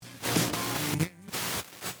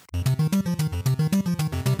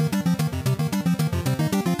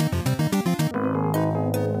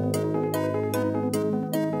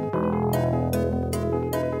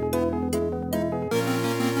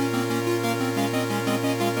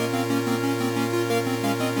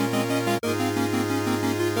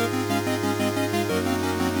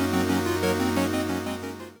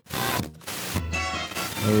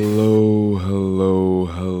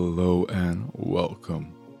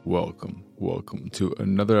Welcome to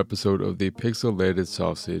another episode of the Pixelated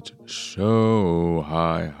Sausage Show.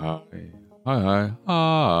 Hi. How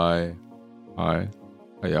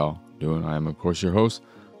y'all doing? I am, of course, your host,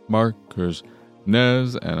 Marcus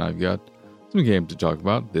Nez, and I've got some games to talk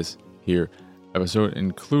about this here episode,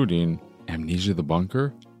 including Amnesia the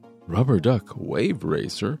Bunker, Rubber Duck Wave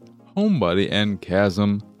Racer, Homebody, and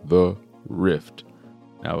Chasm the Rift.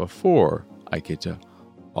 Now, before I get to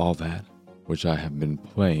all that, which I have been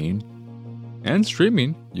playing and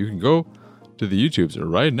streaming, you can go to the YouTubes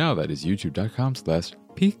right now. That is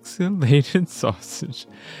youtube.com/Pixelated Sausage.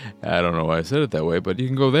 I don't know why I said it that way, but you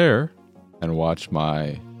can go there and watch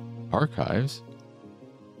my archives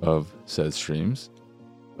of said streams,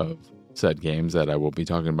 of said games that I will be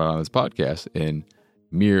talking about on this podcast in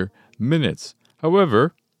mere minutes.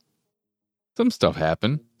 However, some stuff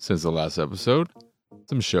happened since the last episode,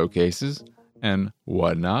 some showcases and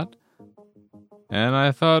whatnot. And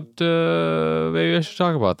I thought maybe I should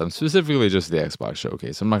talk about them, specifically just the Xbox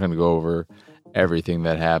showcase. I'm not going to go over everything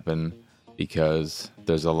that happened because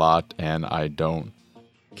there's a lot and I don't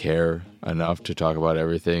care enough to talk about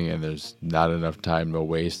everything, and there's not enough time to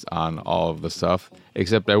waste on all of the stuff.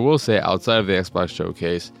 Except I will say, outside of the Xbox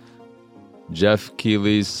showcase, Jeff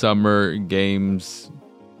Keighley's Summer Games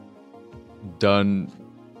Done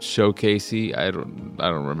showcasey. I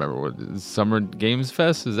don't remember what Summer Games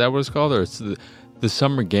Fest, is that what it's called, or it's the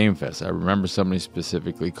Summer Game Fest. I remember somebody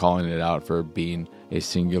specifically calling it out for being a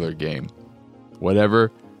singular game.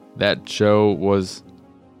 Whatever, that show was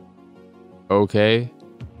okay.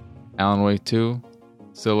 Alan Wake 2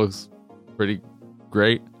 still looks pretty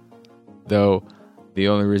great, though the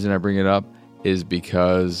only reason I bring it up is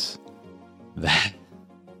because that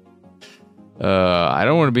I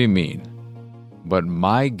don't want to be mean, but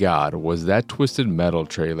my God, was that Twisted Metal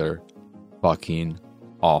trailer fucking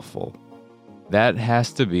awful. That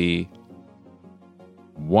has to be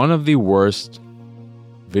one of the worst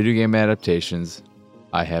video game adaptations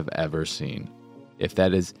I have ever seen, if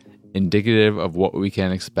that is indicative of what we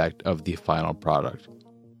can expect of the final product.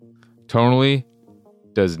 Tonally,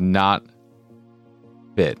 does not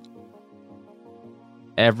fit.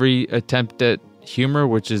 Every attempt at humor,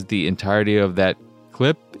 which is the entirety of that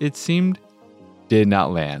clip, it seemed, did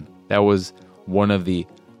not land. That was one of the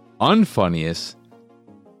unfunniest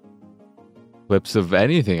clips of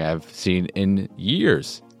anything I've seen in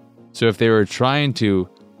years. So if they were trying to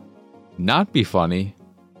not be funny,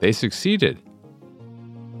 they succeeded.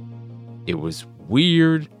 It was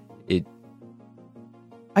weird.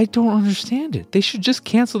 I don't understand it. They should just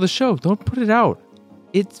cancel the show. Don't put it out.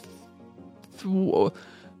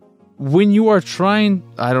 When you are trying,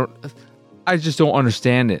 I just don't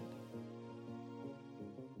understand it.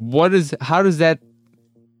 What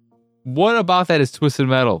about that is Twisted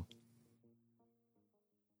Metal?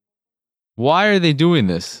 Why are they doing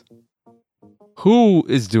this? Who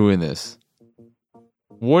is doing this?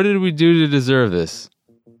 What did we do to deserve this?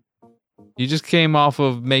 You just came off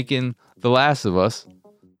of making The Last of Us,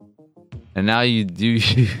 and now you do.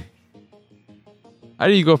 How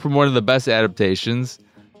do you go from one of the best adaptations,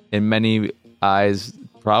 in many eyes,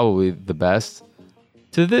 probably the best,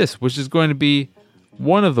 to this, which is going to be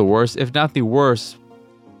one of the worst, if not the worst,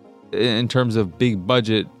 in terms of big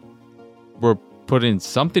budget? We're putting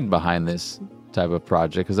something behind this type of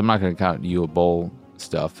project, because I'm not going to count Yule Bowl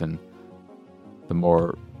stuff and the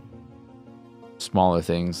more smaller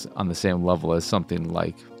things on the same level as something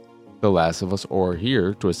like The Last of Us or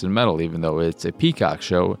here, Twisted Metal, even though it's a Peacock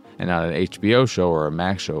show and not an HBO show or a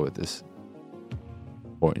Max show at this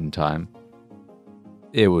point in time.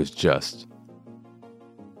 It was just...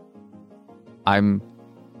 I'm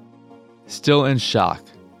still in shock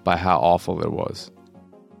by how awful it was.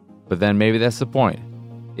 But then maybe that's the point.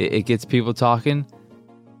 It gets people talking.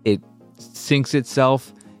 It sinks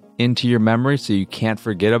itself into your memory so you can't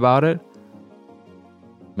forget about it.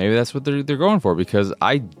 Maybe that's what they're going for, because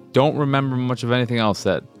I don't remember much of anything else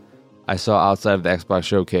that I saw outside of the Xbox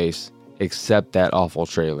showcase except that awful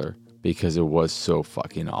trailer, because it was so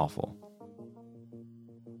fucking awful.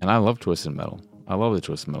 And I love Twisted Metal. I love the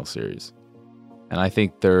Twisted Metal series. And I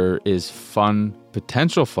think there is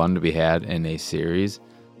potential fun to be had in a series,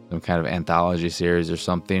 some kind of anthology series or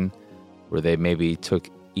something, where they maybe took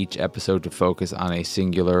each episode to focus on a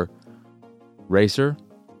singular racer,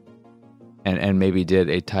 and maybe did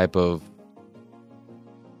a type of,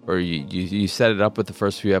 or you set it up with the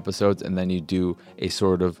first few episodes, and then you do a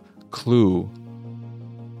sort of clue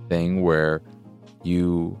thing where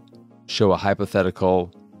you show a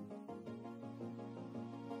hypothetical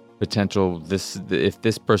potential, if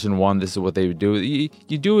this person won, this is what they would do.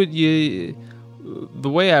 You do it the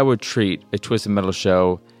way I would treat a Twisted Metal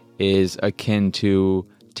show is akin to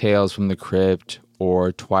Tales from the Crypt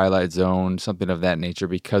or Twilight Zone, something of that nature,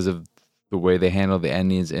 because of the way they handle the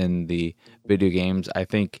endings in the video games. I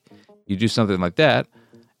think you do something like that,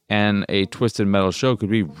 and a Twisted Metal show could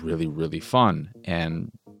be really, really fun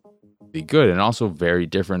and be good, and also very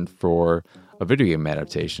different for a video game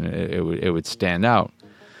adaptation. It would stand out.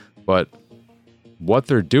 But what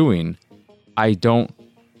they're doing, I don't...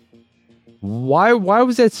 Why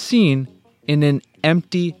was that scene in an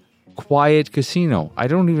empty, quiet casino? I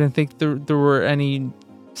don't even think there were any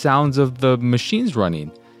sounds of the machines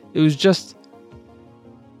running. It was just...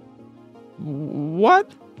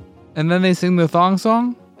 What? And then they sing the thong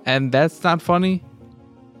song? And that's not funny?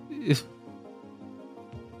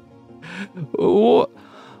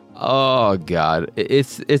 Oh God.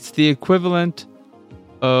 It's the equivalent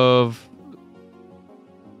of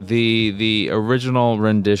the original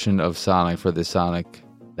rendition of Sonic for the Sonic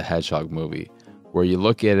the Hedgehog movie, where you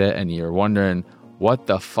look at it and you're wondering, what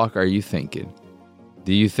the fuck are you thinking?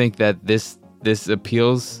 Do you think that this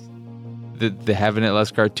appeals, the having it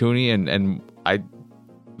less cartoony, and I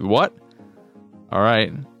what? All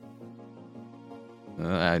right.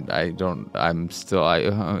 I've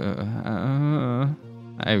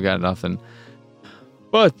got nothing.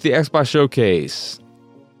 But the Xbox Showcase.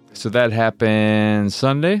 So that happened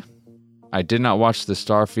Sunday. I did not watch the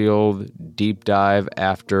Starfield deep dive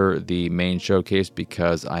after the main showcase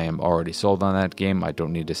because I am already sold on that game. I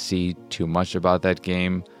don't need to see too much about that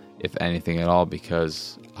game, if anything at all,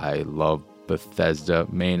 because I love Bethesda,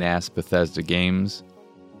 main-ass Bethesda games.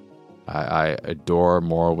 I adore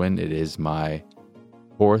Morrowind. It is my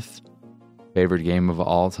 4th favorite game of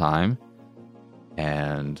all time.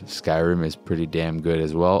 And Skyrim is pretty damn good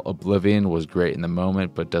as well. Oblivion was great in the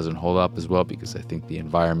moment, but doesn't hold up as well because I think the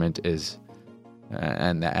environment is,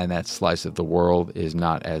 and that slice of the world is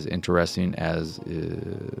not as interesting as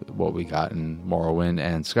what we got in Morrowind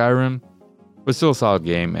and Skyrim. But still a solid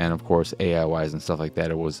game, and of course AI-wise and stuff like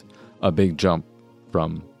that, it was a big jump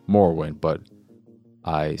from Morrowind, but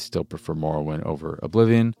I still prefer Morrowind over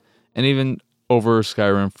Oblivion, and even over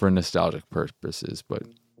Skyrim for nostalgic purposes, but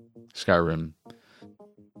Skyrim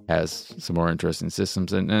has some more interesting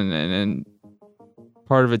systems, and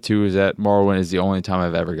part of it too is that Morrowind is the only time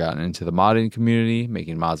I've ever gotten into the modding community,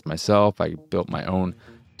 making mods myself. I built my own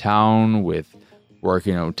town with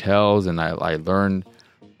working hotels, and I learned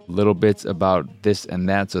little bits about this and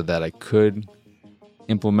that so that I could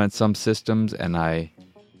implement some systems. And I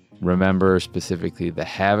remember specifically the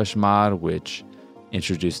Havish mod, which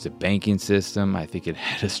introduced a banking system. I think it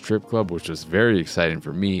had a strip club, which was very exciting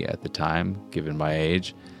for me at the time, given my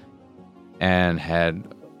age, and had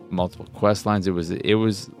multiple quest lines. It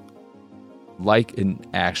was like an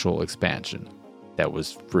actual expansion that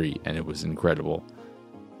was free, and it was incredible.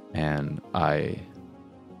 And I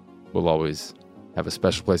will always have a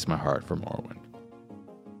special place in my heart for Morrowind.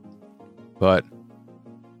 But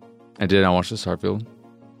I did not watch the Starfield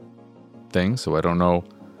thing, so I don't know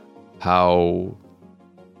how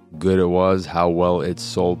good it was, how well it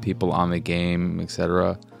sold people on the game,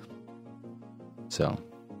 etc. So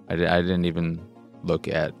I didn't even look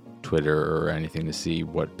at Twitter or anything to see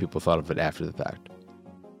what people thought of it after the fact.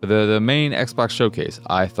 The main Xbox Showcase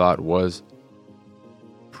I thought was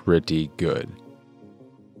pretty good.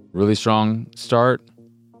 Really strong start.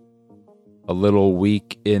 A little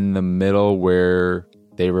weak in the middle where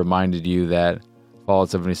they reminded you that Fallout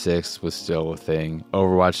 76 was still a thing.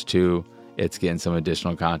 Overwatch 2, it's getting some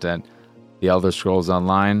additional content. The Elder Scrolls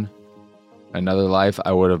Online, Another Life,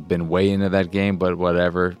 I would have been way into that game, but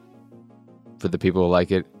whatever. For the people who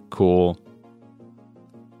like it, cool.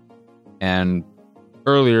 And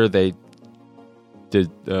earlier they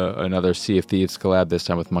did another Sea of Thieves collab, this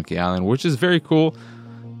time with Monkey Island, which is very cool.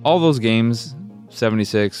 All those games,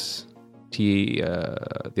 76, The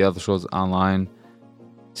Elder Scrolls Online,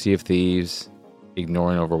 Sea of Thieves,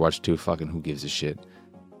 ignoring Overwatch 2, fucking who gives a shit.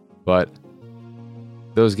 But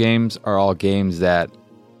those games are all games that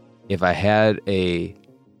if I had a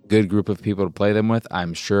good group of people to play them with,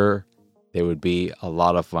 I'm sure they would be a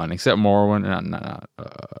lot of fun. Except Morrowind, not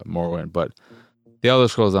Morrowind, but The Elder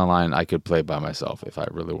Scrolls Online I could play by myself if I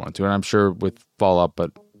really want to. And I'm sure with Fallout,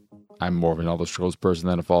 but I'm more of an Elder Scrolls person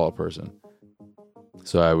than a Fallout person.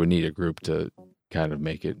 So I would need a group to kind of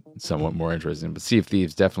make it somewhat more interesting. But Sea of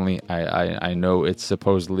Thieves, definitely. I know it's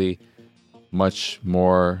supposedly much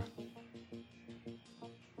more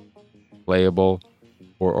playable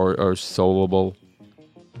or soloable,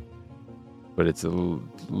 but it's a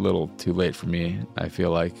little too late for me, I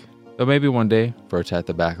feel like. Though maybe one day for Attack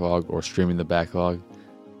the Backlog or streaming the backlog.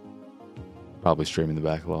 Probably streaming the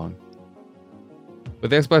backlog. With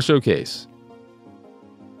the Xbox Showcase,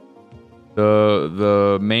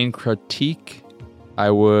 the main critique I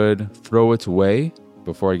would throw its way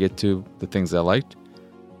before I get to the things I liked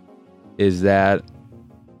is that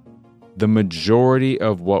the majority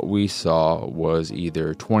of what we saw was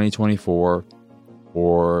either 2024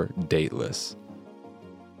 or dateless,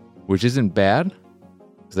 which isn't bad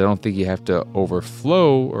because I don't think you have to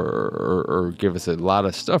overflow or give us a lot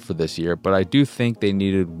of stuff for this year, but I do think they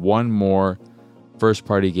needed one more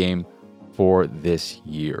first-party game for this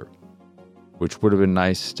year, which would have been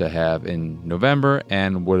nice to have in November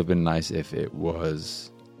and would have been nice if it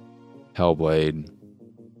was Hellblade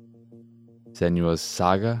Senua's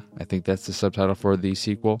Saga. I think that's the subtitle for the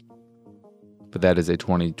sequel. But that is a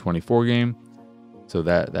 2024 game, so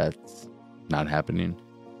that's not happening.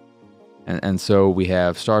 And so we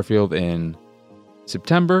have Starfield in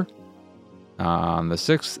September on the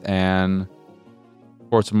 6th and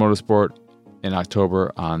Forza Motorsport in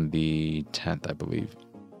October on the 10th, I believe.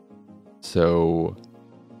 So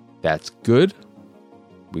that's good.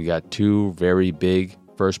 We got two very big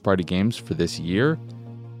first-party games for this year.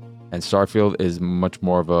 And Starfield is much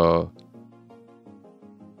more of a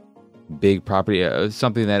big property,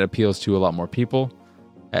 something that appeals to a lot more people.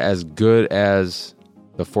 As good as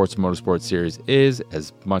the Forza Motorsport series is,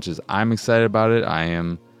 as much as I'm excited about it, I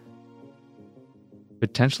am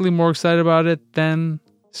potentially more excited about it than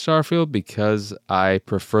Starfield because I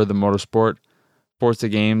prefer the motorsport Forza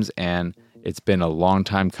games, and it's been a long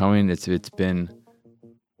time coming. It's been,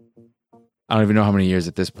 I don't even know how many years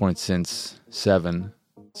at this point since 7.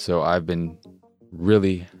 So I've been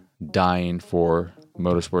really dying for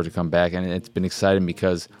motorsport to come back, and it's been exciting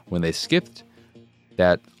because when they skipped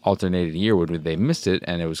that alternated year, when they missed it,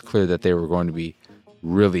 and it was clear that they were going to be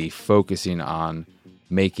really focusing on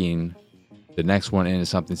making the next one into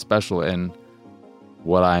something special, and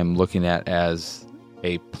what I'm looking at as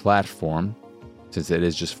a platform, since it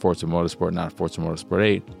is just Forza Motorsport, not Forza Motorsport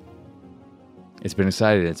 8, it's been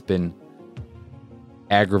exciting. It's been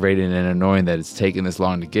aggravating and annoying that it's taken this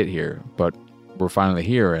long to get here, but we're finally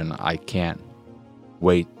here, and I can't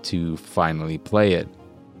wait to finally play it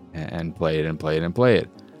and play it and play it and play it.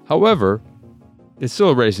 However, it's still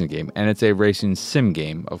a racing game, and it's a racing sim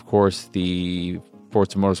game. Of course, the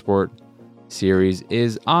Forza Motorsport series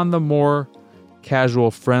is on the more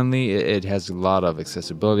casual friendly. It has a lot of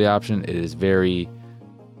accessibility options. It is very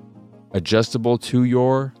adjustable to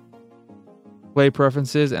your play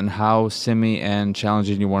preferences and how simmy and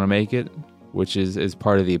challenging you want to make it, which is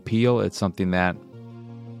part of the appeal. It's something that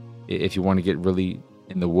if you want to get really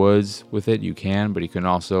in the woods with it, you can, but you can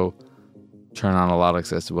also turn on a lot of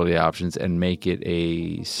accessibility options and make it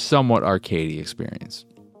a somewhat arcadey experience.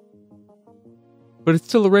 But it's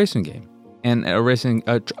still a racing game, and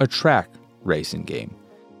a track racing game.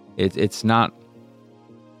 It's not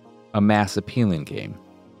a mass appealing game.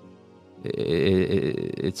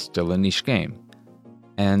 It's still a niche game.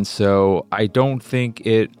 And so I don't think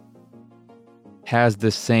it has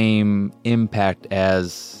the same impact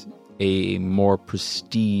as a more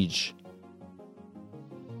prestige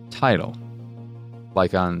title.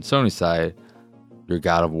 Like on Sony's side, your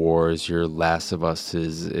God of Wars, your Last of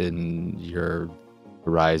Us's, and your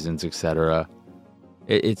Horizons, etc.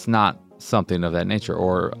 It's not something of that nature.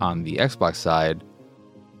 Or on the Xbox side,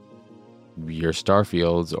 your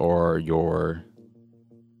Starfields or your,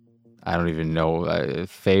 I don't even know,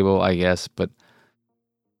 Fable, I guess, but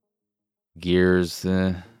Gears,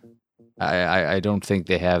 I don't think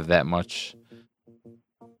they have that much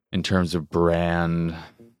in terms of brand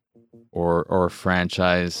or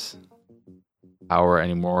franchise power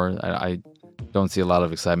anymore. I don't see a lot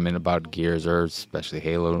of excitement about Gears or especially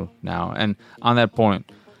Halo now. And on that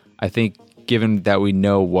point, I think given that we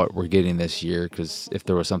know what we're getting this year, because if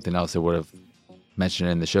there was something else, it would have mentioned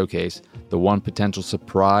it in the showcase, the one potential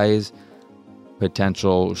surprise,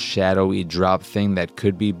 potential shadowy drop thing that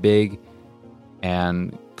could be big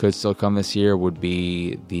and could still come this year would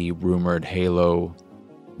be the rumored Halo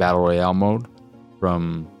Battle Royale mode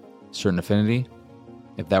from Certain Affinity.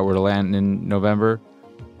 If that were to land in November,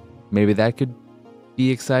 maybe that could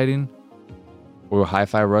be exciting. Or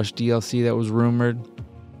Hi-Fi Rush DLC that was rumored.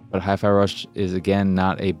 But Hi-Fi Rush is, again,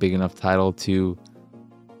 not a big enough title to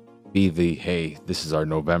be the, hey, this is our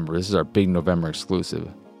November. This is our big November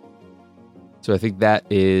exclusive. So I think that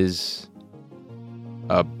is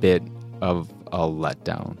a bit of a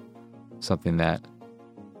letdown. Something that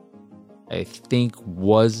I think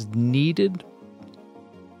was needed.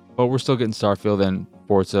 But we're still getting Starfield and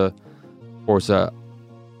Forza. Forza,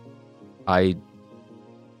 I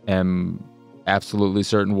am absolutely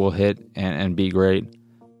certain will hit and be great.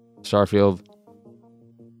 Starfield,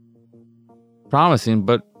 promising,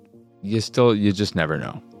 but you just never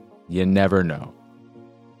know. You never know.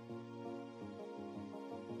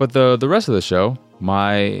 But the rest of the show,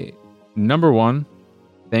 my number one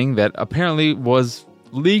thing that apparently was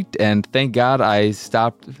leaked, and thank God I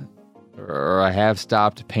have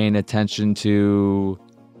stopped paying attention to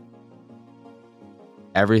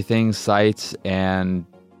everything, sites, and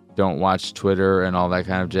don't watch Twitter and all that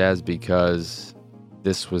kind of jazz, because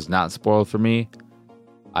this was not spoiled for me.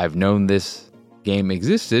 I've known this game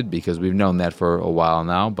existed because we've known that for a while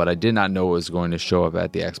now, but I did not know it was going to show up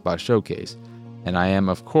at the Xbox Showcase. And I am,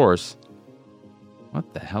 of course...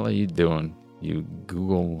 What the hell are you doing? You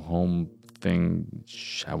Google Home thing.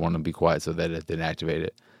 Shh, I want to be quiet so that it didn't activate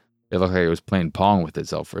it. It looked like it was playing Pong with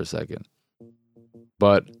itself for a second.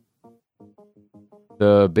 But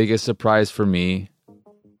the biggest surprise for me,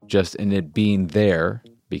 just in it being there,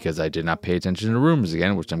 because I did not pay attention to rumors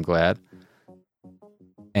again, which I'm glad.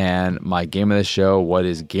 And my game of the show, what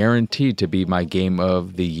is guaranteed to be my game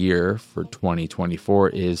of the year for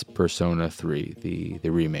 2024, is Persona 3, the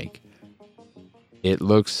remake. It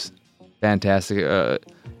looks fantastic. It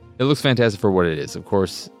looks fantastic for what it is. Of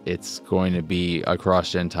course, it's going to be a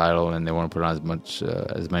cross-gen title, and they want to put it on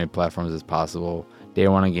as many platforms as possible. Day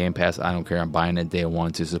one on Game Pass, I don't care. I'm buying it day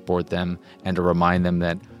one to support them and to remind them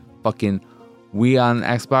that fucking we on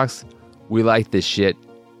Xbox, we like this shit.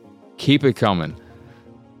 Keep it coming.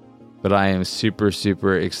 But I am super,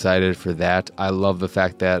 super excited for that. I love the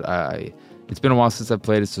fact that it's been a while since I've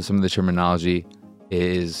played it, so some of the terminology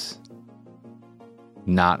is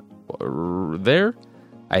not there.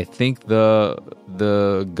 I think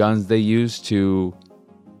the guns they used to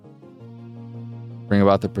bring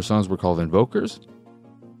about the personas were called invokers.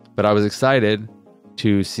 But I was excited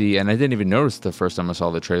to see, and I didn't even notice the first time I saw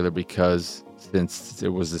the trailer, because since it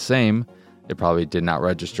was the same, it probably did not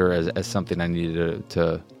register as something I needed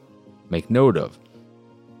to make note of.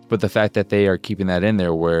 But the fact that they are keeping that in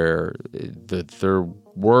there, where there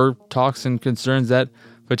were talks and concerns that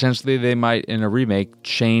potentially they might, in a remake,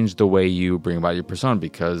 change the way you bring about your persona,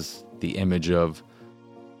 because the image of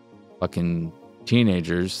fucking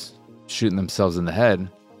teenagers shooting themselves in the head,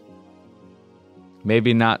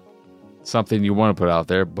 maybe not something you want to put out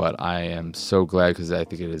there, but I am so glad, because I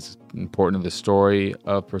think it is important to the story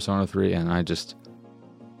of Persona 3, and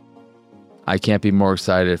I can't be more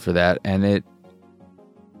excited for that. And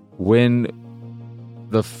when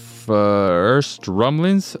the first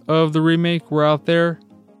rumblings of the remake were out there,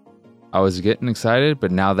 I was getting excited,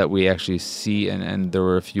 but now that we actually see, and there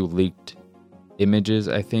were a few leaked images,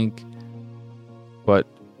 I think, but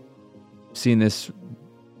seeing this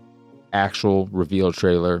actual reveal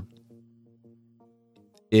trailer,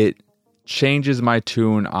 it changes my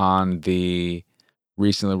tune on the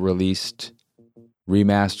recently released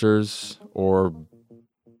remasters or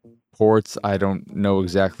ports. I don't know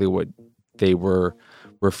exactly what they were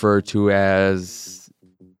referred to as,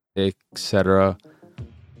 etc.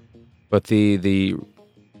 But the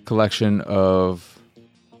collection of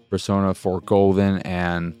Persona 4 Golden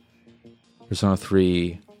and Persona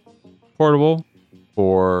 3 Portable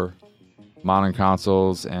for modern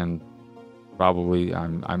consoles, and probably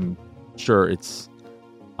I'm sure it's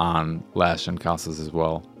on last-gen consoles as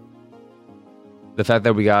well. The fact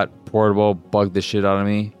that we got Portable bugged the shit out of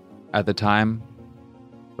me at the time,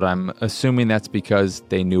 but I'm assuming that's because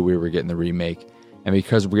they knew we were getting the remake. And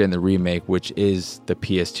because we're getting the remake, which is the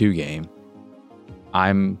PS2 game,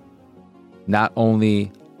 I'm not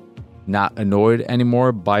only not annoyed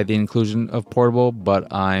anymore by the inclusion of Portable,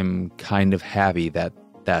 but I'm kind of happy that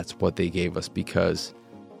that's what they gave us, because,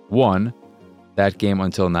 one, that game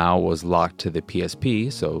until now was locked to the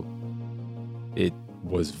PSP, so it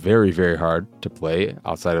was very, very hard to play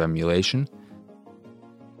outside of emulation.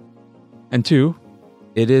 And two,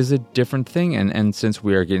 it is a different thing, and since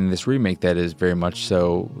we are getting this remake that is very much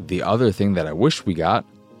so the other thing that I wish we got,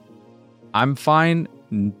 I'm fine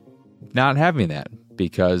not having that,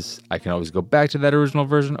 because I can always go back to that original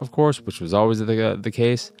version, of course, which was always the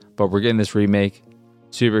case, but we're getting this remake.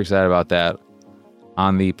 Super excited about that.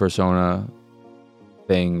 On the Persona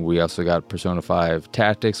thing, we also got Persona 5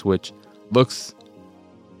 Tactics, which looks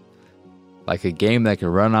like a game that can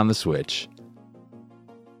run on the Switch.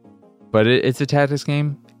 But it's a tactics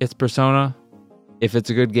game. It's Persona. If it's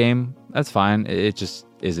a good game, that's fine. It just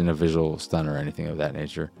isn't a visual stun or anything of that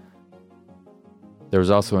nature. There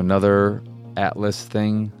was also another Atlas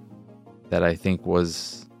thing that I think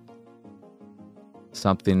was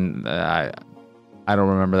something that I don't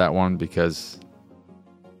remember that one, because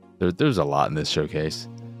there's a lot in this showcase.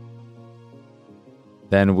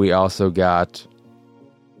 Then we also got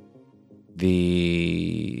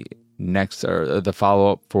the next, or the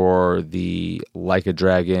follow-up for the Like a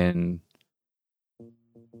Dragon,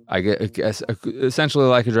 I guess essentially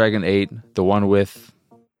Like a Dragon 8, the one with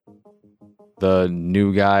the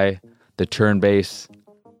new guy, the turn-based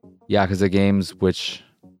Yakuza games, which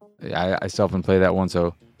I still haven't played that one,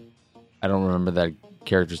 so I don't remember that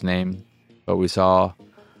character's name, but we saw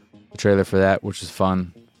the trailer for that, which was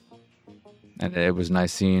fun, and it was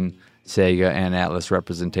nice seeing Sega and Atlas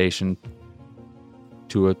representation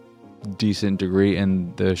to a decent degree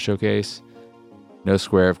in the showcase. No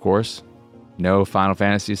Square, of course. No Final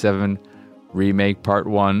Fantasy VII Remake Part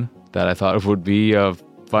 1 that I thought would be a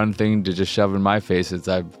fun thing to just shove in my face, since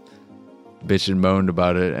I've bitched and moaned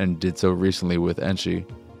about it and did so recently with Enshi.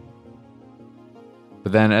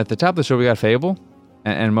 But then at the top of the show we got Fable,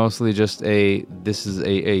 and mostly just this is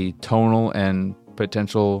a tonal and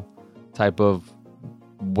potential type of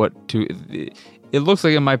it looks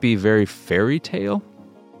like it might be very fairy tale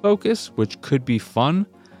focus, which could be fun,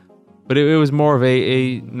 but it was more of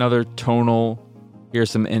another tonal, here's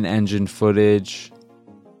some in-engine footage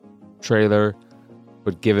trailer.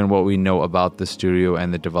 But given what we know about the studio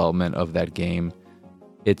and the development of that game,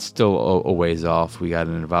 it's still a ways off. We got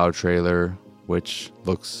an Avowed trailer, which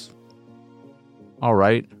looks all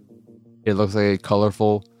right. It looks like a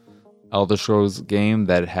colorful Elder Scrolls game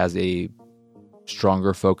that has a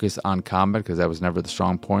stronger focus on combat, because that was never the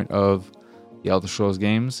strong point of the Elder Scrolls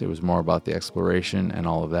games. It was more about the exploration and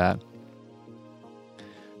all of that.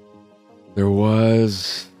 There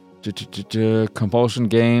was Compulsion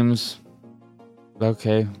Games.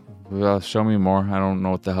 Okay, well, show me more. I don't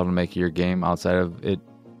know what the hell to make of your game outside of it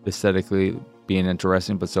aesthetically being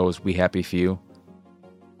interesting, but so is We Happy Few.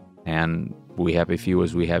 And We Happy Few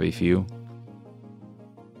was We Happy Few.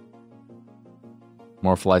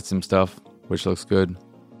 More Flight Sim stuff, which looks good.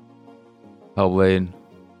 Hellblade,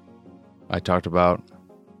 I talked about.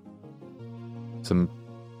 Some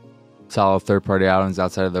solid third-party outings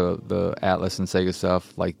outside of the Atlas and Sega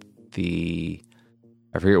stuff, like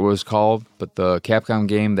I forget what it was called, but the Capcom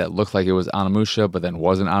game that looked like it was Onimusha, but then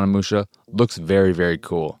wasn't Onimusha, looks very, very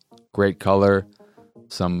cool. Great color,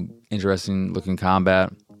 some interesting looking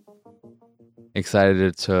combat.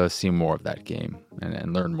 Excited to see more of that game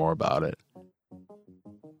and learn more about it.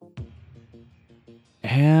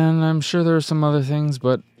 And I'm sure there are some other things,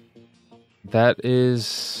 but that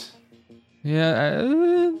is... Yeah,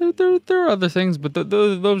 there are other things, but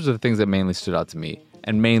those are the things that mainly stood out to me.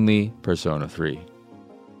 And mainly Persona 3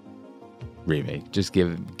 Remake. Just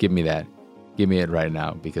give me that. Give me it right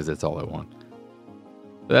now, because that's all I want.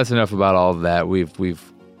 But that's enough about all of that. We've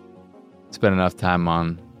spent enough time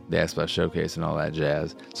on the Xbox Showcase and all that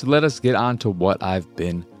jazz. So let us get on to what I've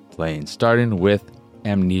been playing, starting with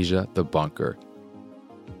Amnesia: The Bunker.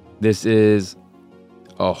 This is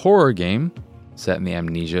a horror game set in the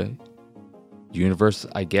Amnesia universe,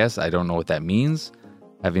 I guess. I don't know what that means.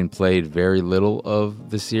 Having played very little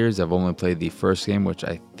of the series, I've only played the first game, which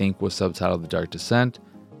I think was subtitled The Dark Descent,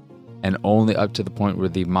 and only up to the point where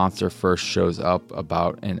the monster first shows up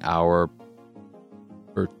about an hour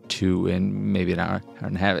or two in, maybe an hour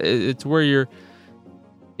and a half. It's where you're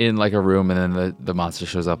in like a room and then the monster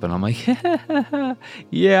shows up and I'm like,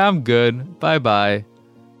 yeah, I'm good. Bye-bye.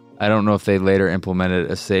 I don't know if they later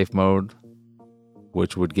implemented a safe mode,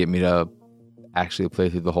 which would get me to actually play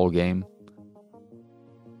through the whole game.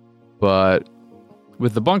 But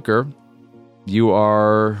with The Bunker, you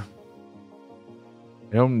are...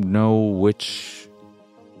 I don't know which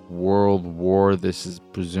world war this is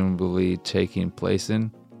presumably taking place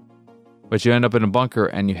in, but you end up in a bunker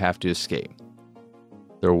and you have to escape.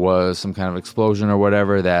 There was some kind of explosion or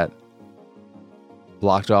whatever that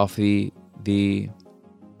blocked off the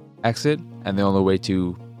exit, and the only way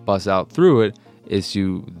to bust out through it is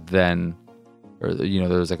to then... or,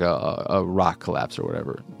 there was like a rock collapse or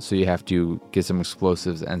whatever. So you have to get some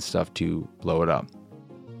explosives and stuff to blow it up.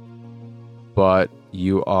 But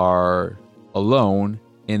you are alone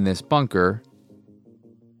in this bunker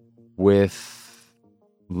with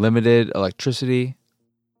limited electricity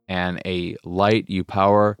and a light you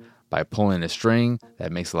power by pulling a string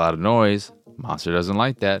that makes a lot of noise. Monster doesn't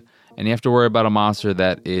like that. And you have to worry about a monster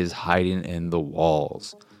that is hiding in the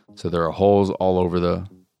walls. So there are holes all over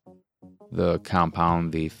the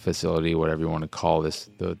compound, the facility, whatever you want to call this,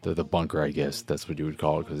 the bunker, I guess. That's what you would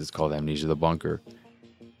call it, because it's called Amnesia: The Bunker.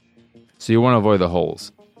 So you want to avoid the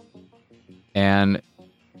holes. And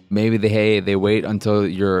maybe they wait until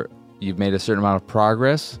you've made a certain amount of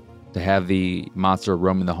progress to have the monster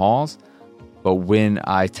roam in the halls. But when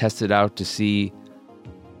I tested out to see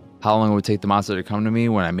how long it would take the monster to come to me,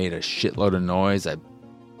 when I made a shitload of noise, I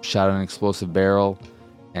shot an explosive barrel,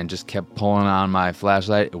 and just kept pulling on my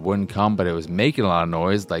flashlight. It wouldn't come, but it was making a lot of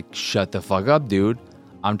noise. Like, shut the fuck up, dude.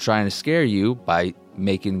 I'm trying to scare you by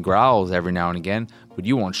making growls every now and again, but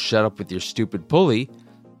you won't shut up with your stupid pulley.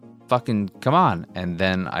 Fucking come on. And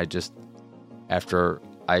then after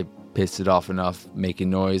I pissed it off enough making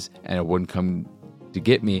noise and it wouldn't come to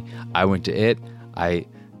get me, I went to it. I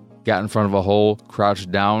got in front of a hole,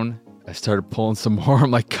 crouched down. I started pulling some more.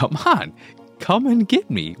 I'm like, come on, come and get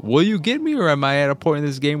me. Will you get me, or am I at a point in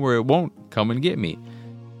this game where it won't come and get me?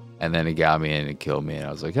 And then it got me and it killed me. And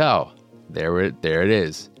I was like, oh, there it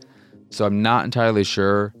is. So I'm not entirely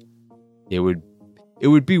sure. It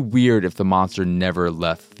would be weird if the monster never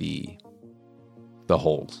left the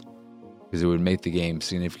holes, because it would make the game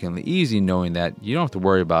significantly easy knowing that you don't have to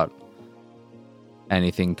worry about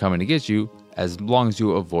anything coming to get you as long as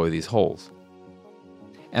you avoid these holes.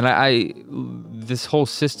 And this whole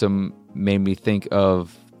system made me think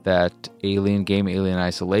of that Alien game, Alien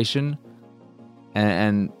Isolation,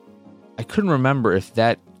 and I couldn't remember if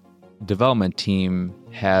that development team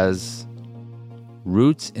has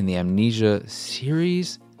roots in the Amnesia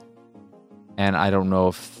series, and I don't know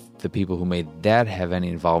if the people who made that have any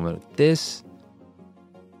involvement with this,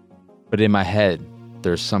 but in my head,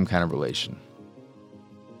 there's some kind of relation.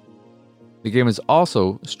 The game is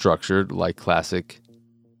also structured like classic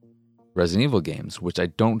Resident Evil games, which I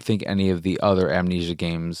don't think any of the other Amnesia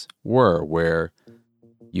games were, where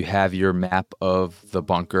you have your map of the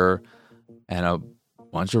bunker and a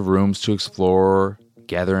bunch of rooms to explore,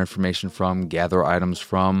 gather information from, gather items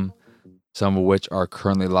from, some of which are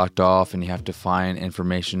currently locked off and you have to find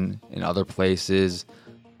information in other places,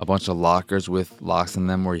 a bunch of lockers with locks in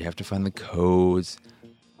them where you have to find the codes.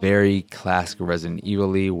 Very classic Resident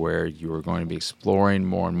Evil-y, where you are going to be exploring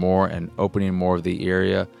more and more and opening more of the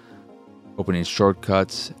area, opening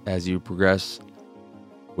shortcuts as you progress,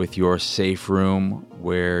 with your safe room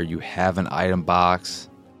where you have an item box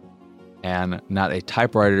and not a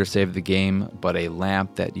typewriter to save the game, but a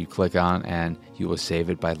lamp that you click on and you will save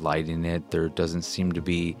it by lighting it. There doesn't seem to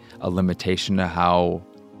be a limitation to how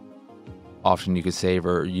often you could save,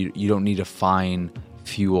 or you don't need to find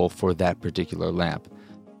fuel for that particular lamp.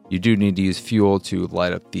 You do need to use fuel to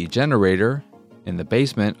light up the generator in the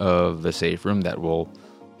basement of the safe room that will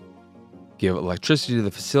give electricity to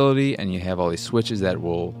the facility, and you have all these switches that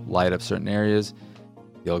will light up certain areas.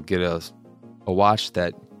 You'll get a watch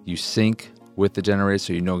that you sync with the generator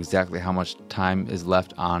so you know exactly how much time is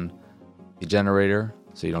left on the generator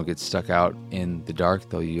so you don't get stuck out in the dark,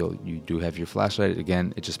 though you do have your flashlight.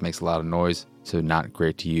 Again, it just makes a lot of noise, so not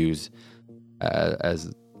great to use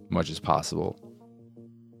as much as possible.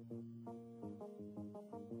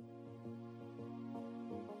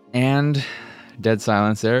 And dead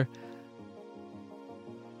silence there.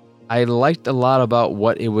 I liked a lot about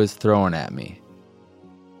what it was throwing at me.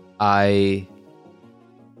 I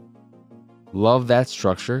love that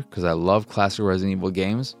structure because I love classic Resident Evil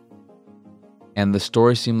games. And the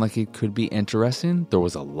story seemed like it could be interesting. There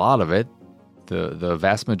was a lot of it. The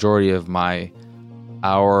vast majority of my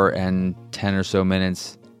hour and 10 or so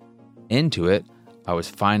minutes into it, I was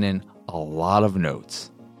finding a lot of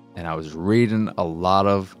notes. And I was reading a lot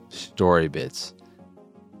of story bits.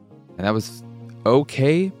 And that was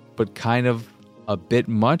okay, but kind of a bit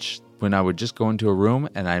much when I would just go into a room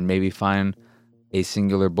and I'd maybe find a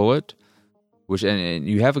singular bullet, which, and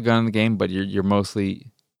you have a gun in the game, but you're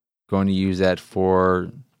mostly going to use that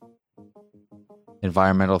for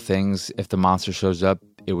environmental things. If the monster shows up,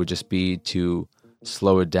 it would just be to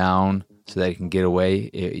slow it down so that it can get away.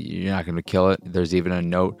 You're not going to kill it. There's even a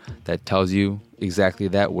note that tells you exactly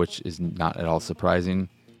that, which is not at all surprising.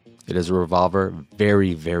 It is a revolver,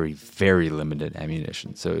 very, very, very limited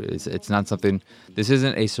ammunition. So it's not something. This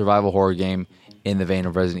isn't a survival horror game in the vein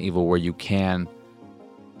of Resident Evil where you can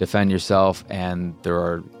defend yourself and there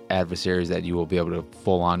are adversaries that you will be able to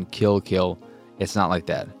full on kill. It's not like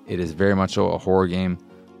that. It is very much a horror game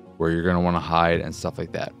where you're going to want to hide and stuff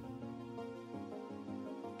like that.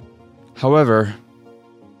 However,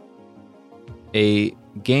 a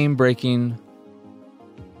game-breaking,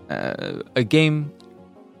 a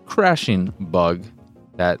game-crashing bug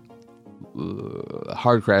that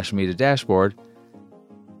hard crashed me to dashboard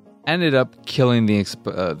ended up killing the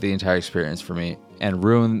entire experience for me and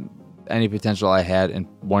ruined any potential I had in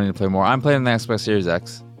wanting to play more. I'm playing the Xbox Series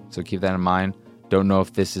X, so keep that in mind. Don't know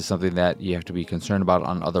if this is something that you have to be concerned about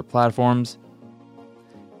on other platforms.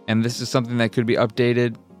 And this is something that could be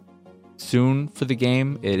updated soon for the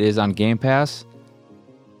game. It is on Game Pass.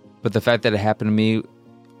 But the fact that it happened to me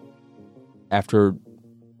after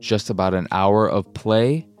just about an hour of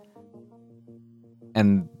play,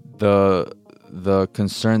 and the the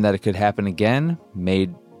concern that it could happen again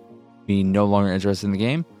made me no longer interested in the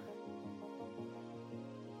game.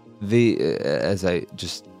 As I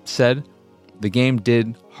just said, the game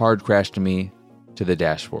did hard crash to me to the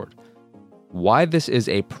dashboard. Why this is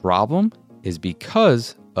a problem is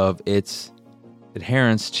because of its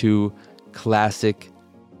adherence to classic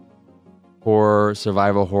horror,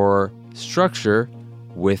 survival horror structure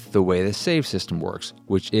with the way the save system works,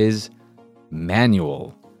 which is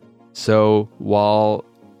manual. So while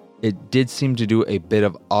it did seem to do a bit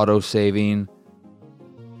of auto-saving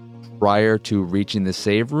prior to reaching the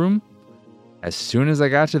save room, as soon as I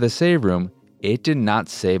got to the save room, it did not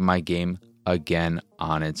save my game again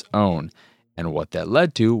on its own. And what that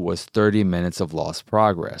led to was 30 minutes of lost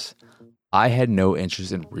progress. I had no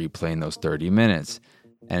interest in replaying those 30 minutes.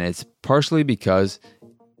 And it's partially because,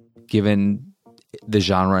 given the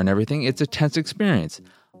genre and everything, it's a tense experience.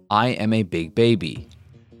 I am a big baby.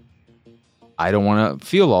 I don't want to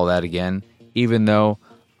feel all that again, even though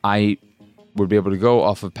I would be able to go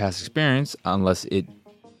off of past experience unless it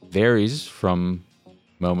varies from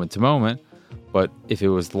moment to moment. But if it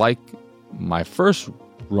was like my first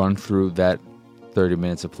run through that 30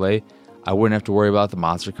 minutes of play, I wouldn't have to worry about the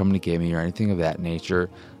monster coming to get me or anything of that nature.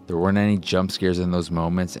 There weren't any jump scares in those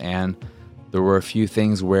moments, and there were a few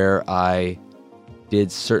things where I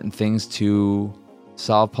did certain things to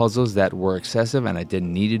solve puzzles that were excessive and I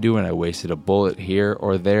didn't need to do, and I wasted a bullet here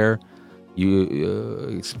or there.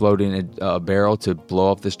 Exploding a barrel to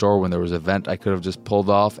blow up this door when there was a vent I could have just pulled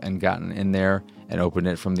off and gotten in there and opened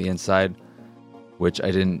it from the inside, which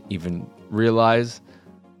I didn't even realize.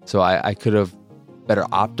 So I could have better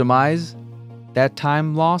optimized that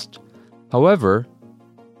time lost. However,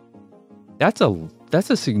 that's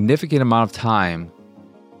a significant amount of time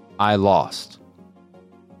I lost.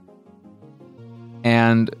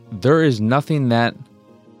 And there is nothing that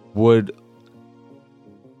would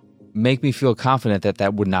make me feel confident that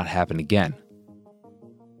that would not happen again.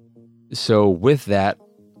 So with that,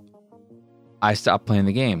 I stopped playing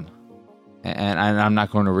the game. And I'm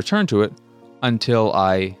not going to return to it until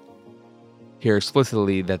I hear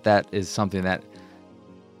explicitly that that is something that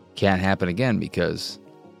can't happen again, because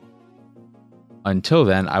until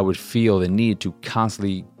then, I would feel the need to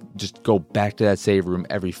constantly just go back to that save room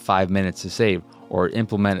every 5 minutes to save, or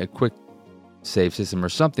implement a quick save system or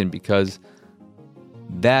something, because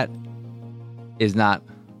that is not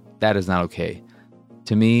okay.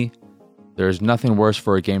 To me, there's nothing worse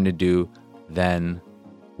for a game to do than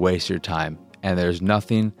waste your time. And there's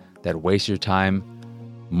nothing that wastes your time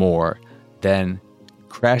more than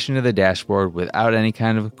crashing to the dashboard without any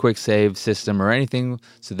kind of quick save system or anything,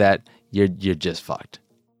 so that you're just fucked,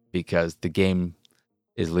 because the game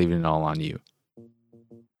is leaving it all on you.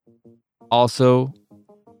 Also,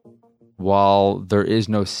 while there is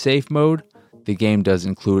no safe mode, the game does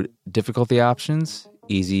include difficulty options: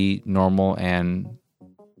 easy, normal, and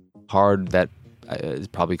hard. That is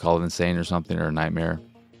probably called insane or something, or a nightmare.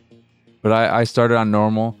 But I started on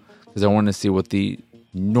normal because I wanted to see what the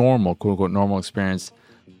normal, quote-unquote, normal experience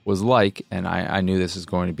was like. And I knew this was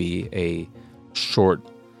going to be a short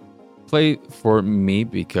play for me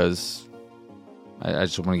because I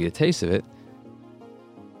just want to get a taste of it.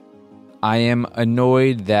 I am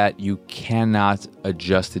annoyed that you cannot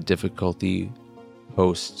adjust the difficulty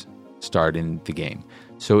post starting the game.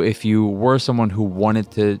 So if you were someone who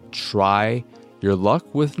wanted to try your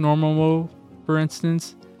luck with normal mode, for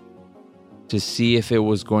instance, to see if it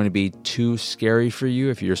was going to be too scary for you,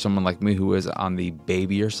 if you're someone like me who is on the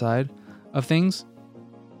babier side of things,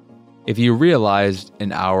 if you realized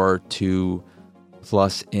an hour or two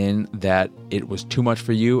plus in that it was too much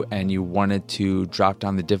for you and you wanted to drop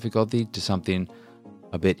down the difficulty to something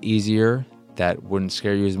a bit easier that wouldn't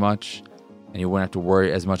scare you as much and you wouldn't have to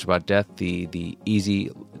worry as much about death, the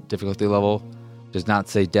easy difficulty level does not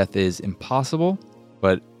say death is impossible,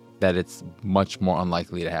 but that it's much more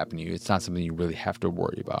unlikely to happen to you. It's not something you really have to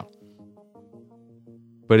worry about.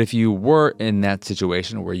 But if you were in that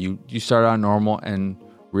situation where you started on normal and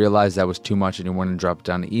realized that was too much and you wanted to drop it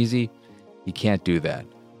down to easy, you can't do that.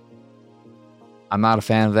 I'm not a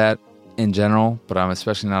fan of that in general, but I'm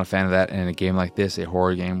especially not a fan of that in a game like this, a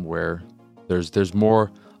horror game, where there's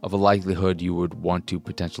more of a likelihood you would want to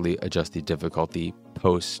potentially adjust the difficulty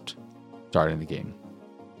post starting the game.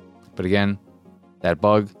 But again, that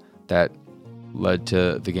bug that led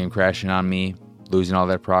to the game crashing on me, losing all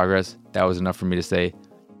that progress, that was enough for me to say,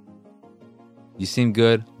 you seem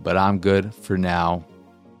good, but I'm good for now.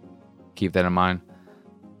 Keep that in mind.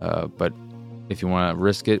 But if you want to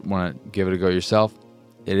risk it, want to give it a go yourself,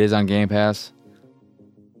 it is on Game Pass.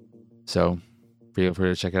 So feel free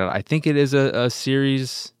to check it out. I think it is a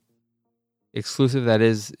series exclusive. That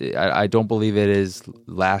is, I don't believe it is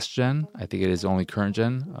last gen. I think it is only current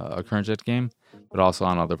gen, a current gen game, but also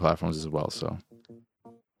on other platforms as well. So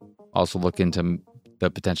also look into the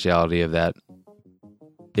potentiality of that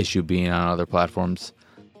issue being on other platforms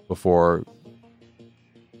before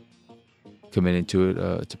committing to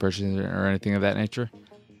it, to purchasing it or anything of that nature.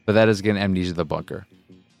 But that is, again, Amnesia the Bunker.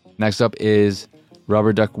 Next up is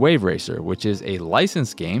Rubber Duck Wave Racer, which is a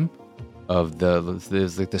licensed game of the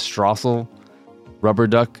Strassel rubber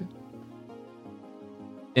duck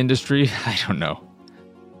industry. I don't know,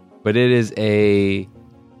 but it is a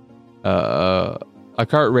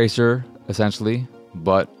kart racer essentially,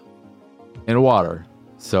 but in water.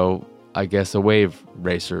 So I guess a wave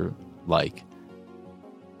racer like,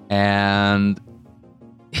 and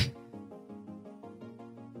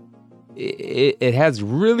it has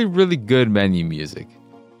really, really good menu music.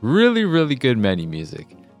 Really, really good menu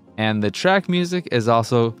music. And the track music is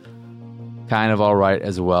also kind of all right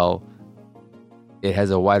as well. It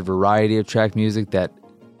has a wide variety of track music that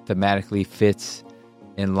thematically fits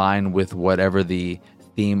in line with whatever the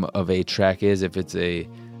theme of a track is. If it's a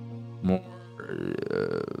more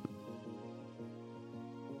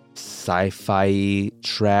sci-fi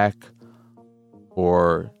track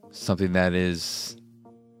or something that is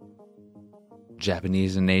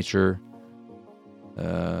Japanese in nature,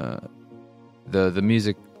 the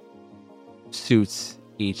music suits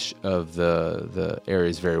each of the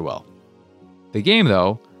areas very well. The game,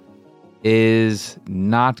 though, is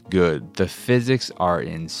not good. The physics are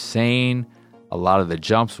insane. A lot of the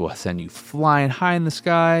jumps will send you flying high in the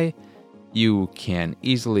sky. You can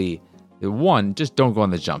easily, just don't go on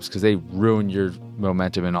the jumps because they ruin your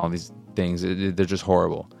momentum and all these things. They're just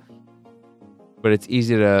horrible. But it's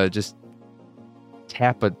easy to just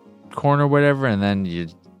tap a corner or whatever, and then your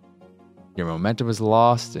momentum is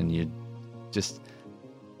lost, and you just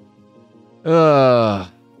the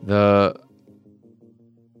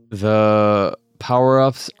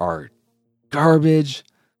power-ups are garbage.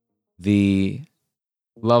 The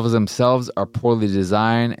levels themselves are poorly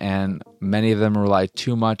designed, and many of them rely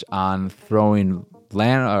too much on throwing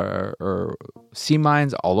land or sea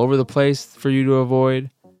mines all over the place for you to avoid.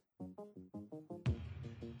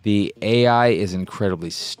 The AI is incredibly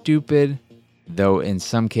stupid, though in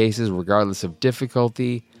some cases, regardless of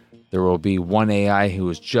difficulty, there will be one AI who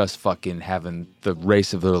is just fucking having the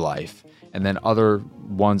race of their life. And then other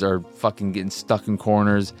ones are fucking getting stuck in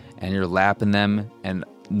corners and you're lapping them and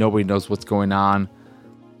nobody knows what's going on.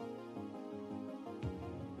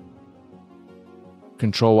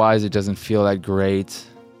 Control-wise, it doesn't feel that great.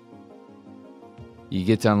 You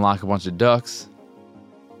get to unlock a bunch of ducks.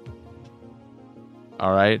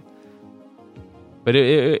 All right. But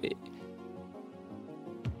it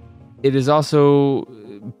is also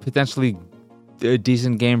potentially a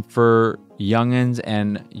decent game for youngins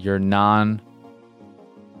and your non-average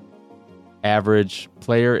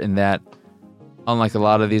player, in that, unlike a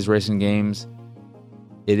lot of these racing games,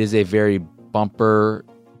 it is a very bumper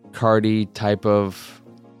karty type of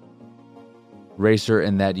racer,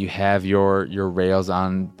 in that you have your rails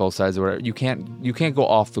on both sides or whatever. You can't go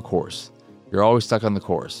off the course. You're always stuck on the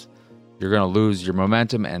course. You're going to lose your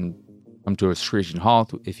momentum and come to a screeching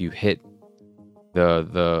halt if you hit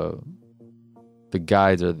the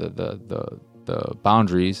guides or the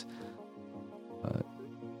boundaries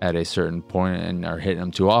at a certain point and are hitting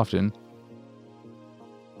them too often.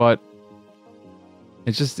 But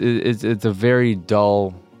it's a very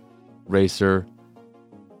dull racer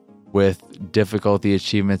with difficulty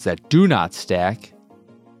achievements that do not stack.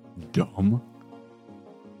 Dumb.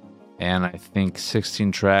 And I think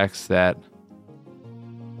 16 tracks that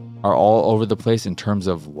are all over the place in terms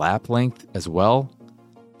of lap length as well.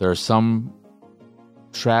 There are some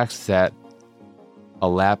tracks that a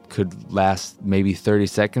lap could last maybe 30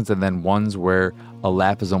 seconds, and then ones where a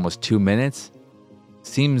lap is almost 2 minutes.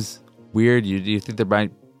 Seems weird. You think there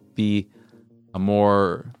might be a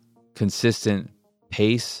more consistent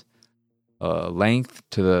pace, length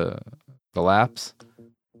to the laps?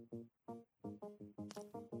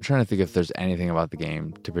 I'm trying to think if there's anything about the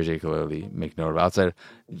game to particularly make note of outside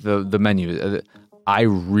the menu. I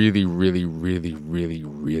really, really, really, really,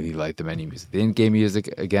 really like the menu music. The in-game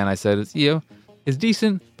music, again, I said is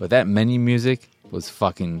decent, but that menu music was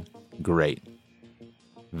fucking great.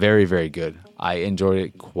 Very, very good. I enjoyed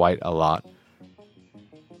it quite a lot.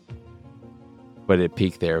 But it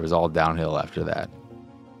peaked there. It was all downhill after that.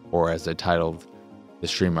 Or as I titled the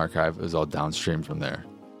stream archive, it was all downstream from there.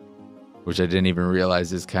 Which I didn't even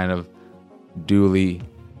realize is kind of duly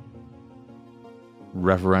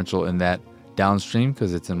referential in that downstream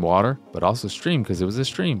because it's in water, but also stream because it was a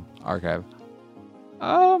stream archive.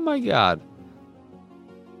 Oh my god.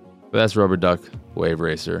 But that's Rubber Duck Wave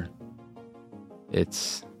Racer.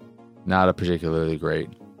 It's not a particularly great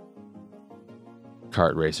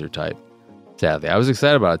kart racer type, sadly. I was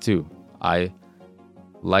excited about it too. I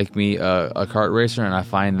like me a kart racer, and I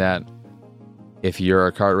find that if you're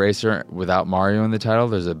a kart racer without Mario in the title,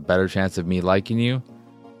 there's a better chance of me liking you.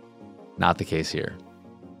 Not the case here.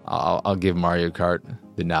 I'll give Mario Kart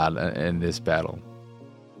the nod in this battle.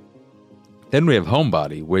 Then we have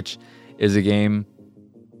Homebody, which is a game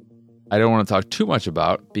I don't want to talk too much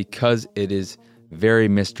about because it is very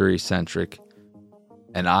mystery-centric,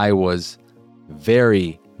 and I was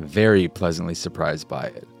very, very pleasantly surprised by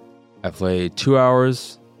it. I played 2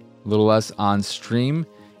 hours, a little less, on stream,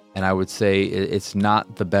 and I would say it's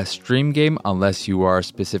not the best stream game unless you are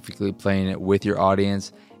specifically playing it with your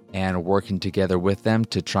audience and working together with them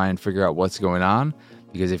to try and figure out what's going on.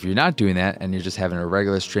 Because if you're not doing that and you're just having a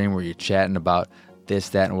regular stream where you're chatting about this,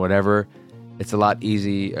 that, and whatever, it's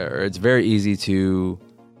very easy to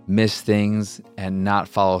miss things and not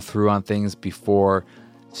follow through on things before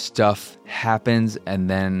stuff happens, and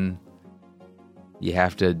then you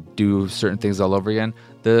have to do certain things all over again.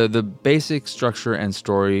 The basic structure and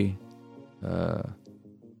story of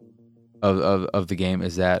the game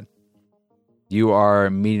is that you are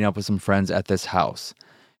meeting up with some friends at this house,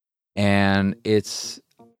 and it's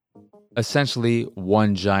essentially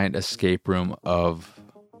one giant escape room of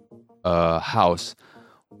a house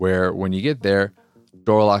where when you get there,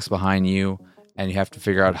 door locks behind you, and you have to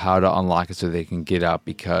figure out how to unlock it so they can get out,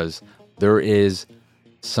 because there is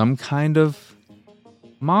some kind of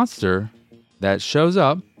monster that shows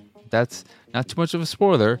up. That's not too much of a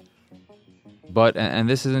spoiler, but, and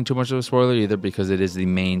this isn't too much of a spoiler either because it is the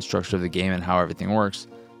main structure of the game and how everything works.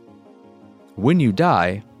 When you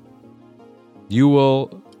die, you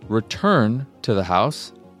will return to the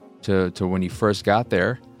house, to when you first got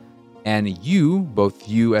there, and both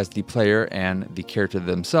you as the player and the character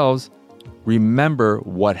themselves, remember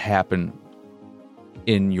what happened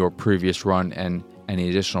in your previous run and any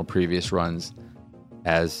additional previous runs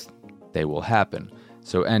as they will happen.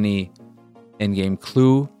 So any in-game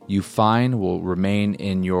clue you find will remain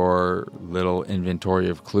in your little inventory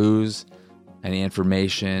of clues, any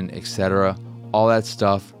information, etc. All that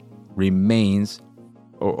stuff remains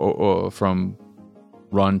from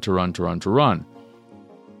run to run to run to run,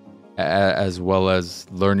 as well as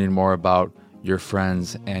learning more about your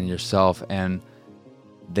friends and yourself. And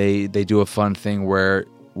they do a fun thing where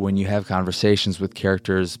when you have conversations with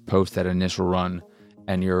characters post that initial run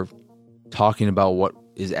and you're talking about what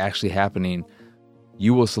is actually happening,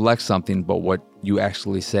 you will select something, but what you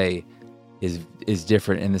actually say is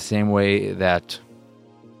different, in the same way that,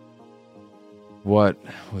 what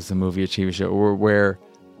was the movie or TV show where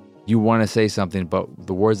you want to say something, but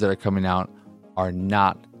the words that are coming out are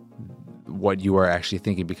not what you are actually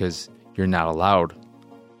thinking, because you're not allowed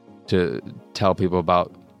to tell people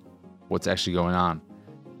about what's actually going on.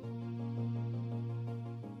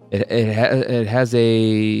 It has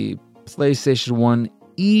a PlayStation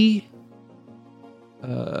 1E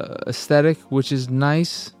aesthetic, which is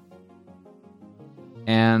nice.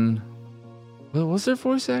 And was there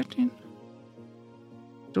voice acting?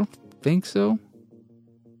 Don't think so.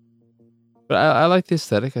 But I like the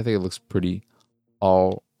aesthetic. I think it looks pretty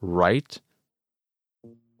all right.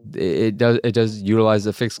 It does utilize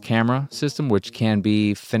a fixed camera system, which can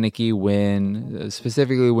be finicky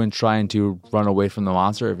specifically when trying to run away from the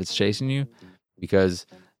monster if it's chasing you, because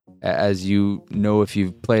as you know, if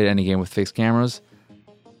you've played any game with fixed cameras,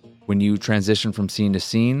 when you transition from scene to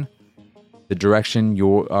scene, the direction you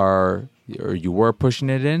were pushing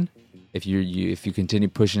it in, if you continue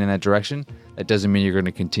pushing in that direction, that doesn't mean you're going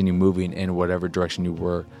to continue moving in whatever direction you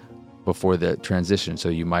were before the transition. So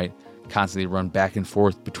you might constantly run back and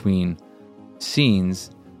forth between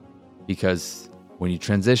scenes, because when you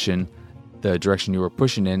transition, the direction you were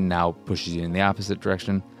pushing in now pushes you in the opposite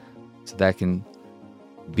direction. So that can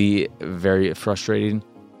be very frustrating.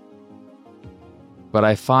 But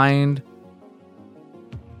I find,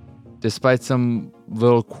 despite some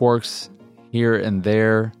little quirks here and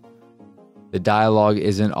there, the dialogue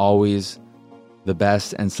isn't always the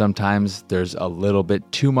best, and sometimes there's a little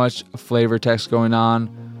bit too much flavor text going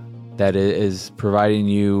on that is providing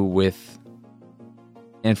you with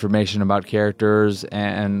information about characters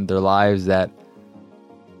and their lives that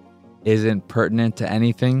isn't pertinent to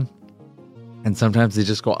anything. And sometimes they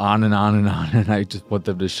just go on and on and on, and I just want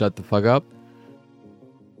them to shut the fuck up.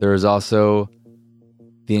 There is also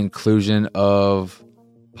the inclusion of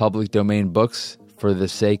public domain books for the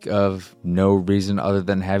sake of no reason other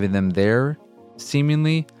than having them there,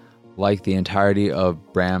 seemingly, like the entirety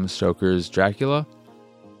of Bram Stoker's Dracula.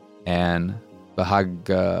 And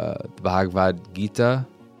Bhagavad Gita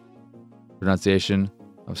pronunciation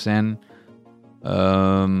of San.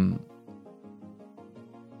 But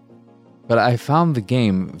I found the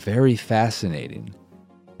game very fascinating.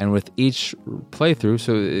 And with each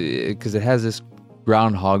playthrough, because it has this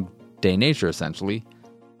Groundhog Day nature, essentially,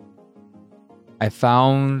 I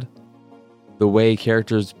found the way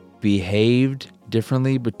characters behaved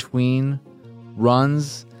differently between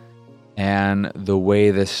runs and the way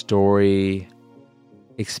the story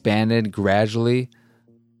expanded gradually,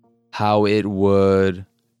 how it would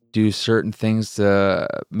do certain things to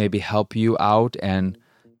maybe help you out and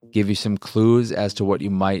give you some clues as to what you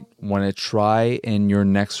might want to try in your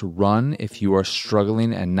next run if you are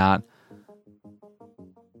struggling and not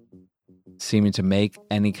seeming to make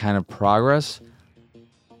any kind of progress.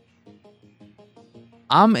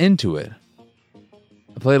 I'm into it.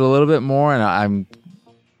 I played a little bit more, and I'm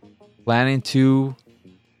planning to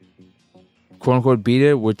quote-unquote beat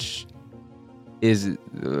it, which is,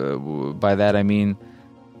 by that I mean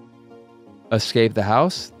escape the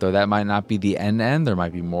house, though that might not be the end. There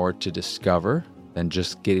might be more to discover than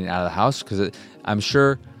just getting out of the house, because I'm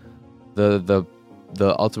sure the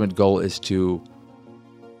ultimate goal is to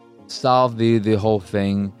solve the whole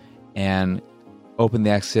thing and open the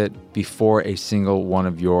exit before a single one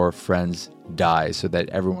of your friends dies, so that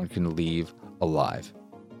everyone can leave alive.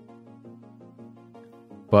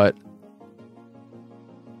 But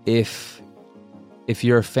if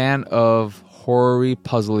you're a fan of horror-y,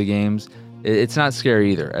 puzzly games, it's not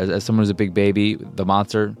scary either. As someone who's a big baby, the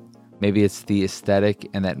monster, maybe it's the aesthetic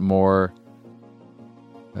and that more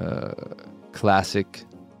classic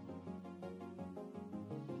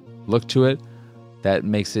look to it that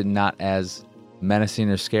makes it not as menacing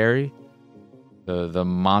or scary. The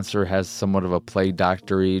monster has somewhat of a plague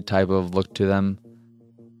doctor-y type of look to them.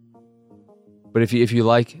 But if you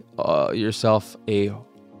like yourself a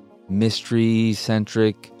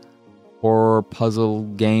mystery-centric horror puzzle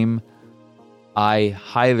game, I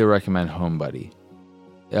highly recommend Homebody.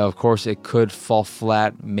 Of course, it could fall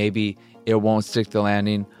flat. Maybe it won't stick the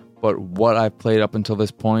landing. But what I've played up until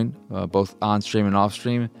this point, both on stream and off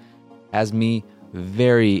stream, has me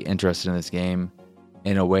very interested in this game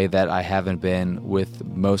in a way that I haven't been with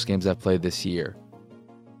most games I've played this year.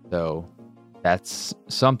 So that's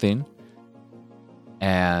something.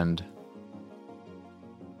 And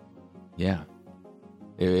yeah,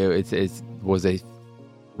 it was a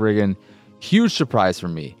friggin' huge surprise for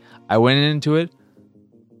me. I went into it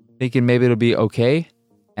thinking maybe it'll be okay,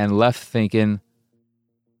 and left thinking,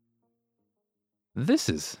 this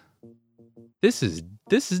is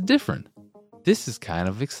different. This is kind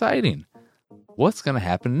of exciting. What's going to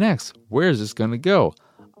happen next? Where is this going to go?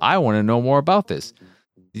 I want to know more about this.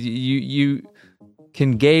 You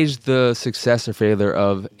can gauge the success or failure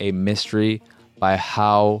of a mystery by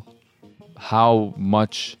how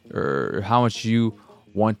much you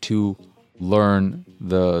want to learn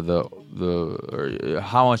or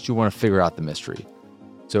how much you want to figure out the mystery.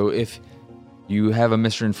 So if you have a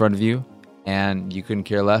mystery in front of you and you couldn't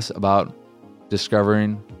care less about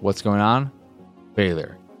discovering what's going on,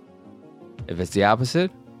 failure. If it's the opposite,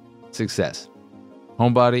 success.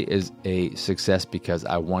 Homebody is a success because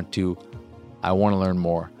I want to learn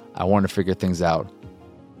more. I want to figure things out.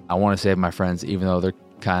 I want to save my friends, even though they're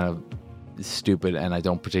kind of stupid and I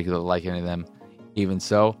don't particularly like any of them. Even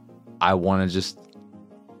so, I want to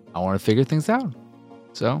figure things out.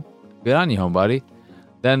 So, good on you, Homebody.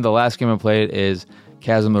 Then the last game I played is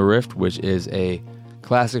Chasm the Rift, which is a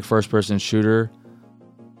classic first-person shooter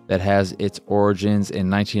that has its origins in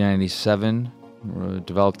 1997,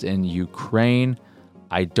 developed in Ukraine.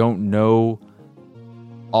 I don't know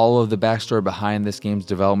all of the backstory behind this game's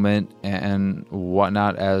development and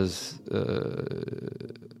whatnot,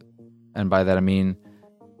 and by that I mean,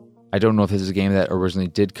 I don't know if this is a game that originally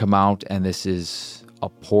did come out and this is a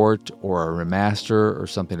port or a remaster or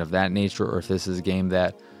something of that nature, or if this is a game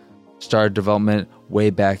that started development way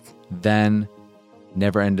back then,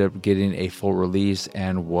 never ended up getting a full release,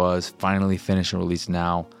 and was finally finished and released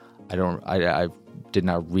now. I did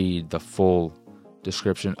not read the full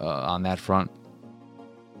description on that front,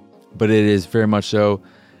 but it is very much so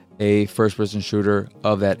a first-person shooter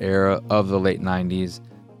of that era, of the late 90s.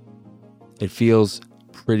 It feels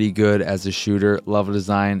pretty good as a shooter. Level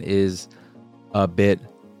design is a bit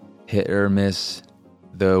hit or miss,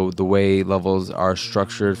 though the way levels are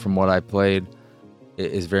structured from what I played,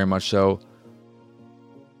 it is very much so.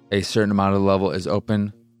 A certain amount of the level is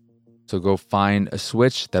open, so go find a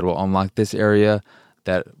switch that will unlock this area,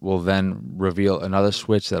 that will then reveal another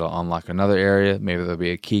switch that will unlock another area. Maybe there'll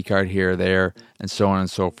be a key card here or there, and so on and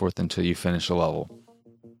so forth until you finish a level.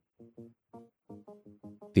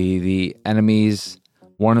 The enemies,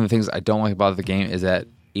 one of the things I don't like about the game is that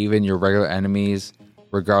even your regular enemies,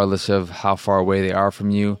 regardless of how far away they are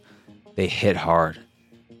from you, they hit hard.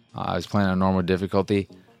 I was playing on normal difficulty.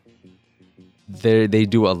 They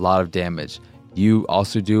do a lot of damage. You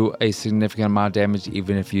also do a significant amount of damage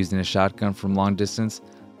even if using a shotgun from long distance,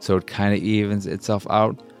 so it kind of evens itself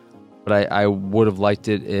out. But I would have liked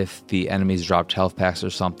it if the enemies dropped health packs or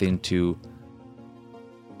something to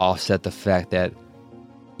offset the fact that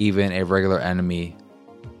even a regular enemy,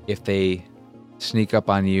 if they sneak up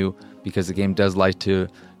on you, because the game does like to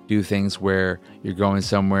do things where you're going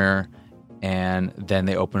somewhere and then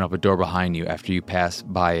they open up a door behind you after you pass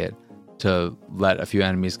by it to let a few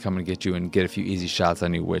enemies come and get you and get a few easy shots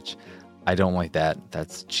on you, which I don't like that.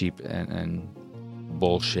 That's cheap and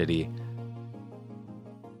bullshitty.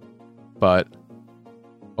 But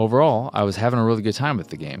overall, I was having a really good time with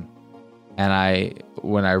the game. And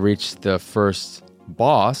when I reached the first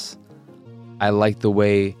boss, I liked the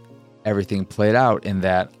way everything played out in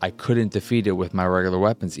that I couldn't defeat it with my regular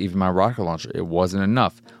weapons, even my rocket launcher. It wasn't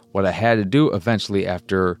enough. What I had to do eventually,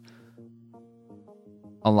 after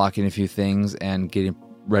unlocking a few things and getting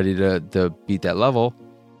ready to beat that level,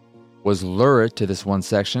 was lure it to this one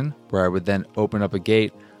section where I would then open up a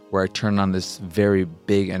gate where I turn on this very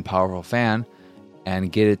big and powerful fan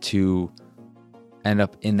and get it to end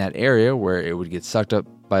up in that area where it would get sucked up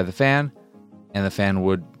by the fan and the fan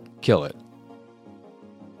would kill it.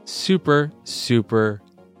 Super, super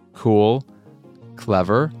cool,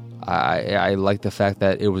 clever. I like the fact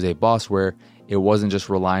that it was a boss where it wasn't just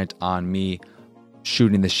reliant on me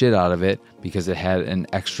shooting the shit out of it because it had an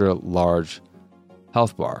extra large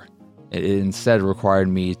health bar. It instead required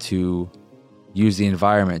me to use the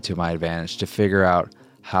environment to my advantage to figure out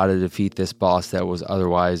how to defeat this boss that was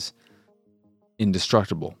otherwise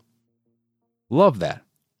indestructible. Love that.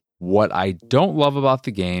 What I don't love about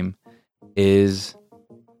the game is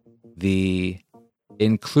the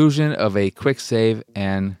inclusion of a quick save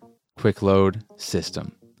and quick load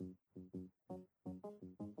system.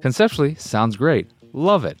 Conceptually, sounds great.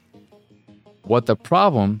 Love it. What the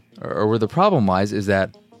problem, or where the problem lies, is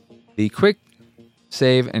that the quick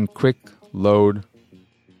save and quick load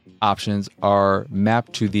options are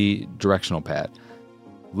mapped to the directional pad.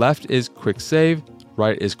 Left is quick save,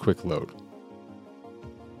 right is quick load.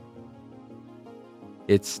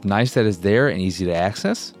 It's nice that it's there and easy to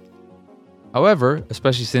access. However,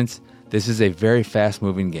 especially since this is a very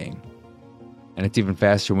fast-moving game, and it's even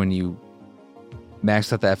faster when you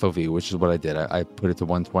max out the FOV, which is what I did. I put it to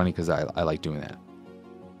 120 because I like doing that.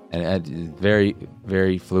 And it's very,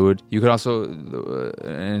 very fluid. You could also,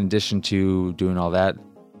 in addition to doing all that,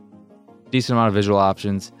 decent amount of visual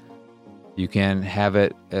options. You can have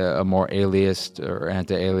it a more aliased or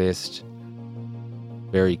anti-aliased,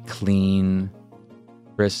 very clean,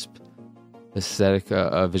 crisp, aesthetic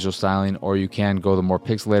visual styling, or you can go the more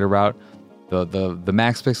pixelated route. The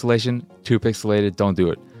max pixelation, 2 pixelated, don't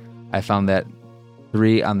do it. I found that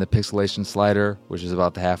 3 on the pixelation slider, which is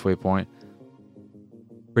about the halfway point,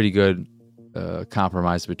 pretty good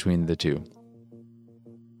compromise between the two.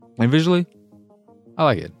 And visually, I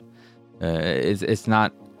like it. It's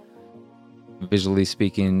not, visually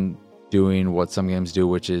speaking, doing what some games do,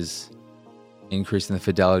 which is increasing the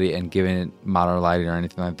fidelity and giving it modern lighting or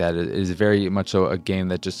anything like that. It is very much so a game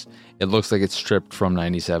that just, it looks like it's stripped from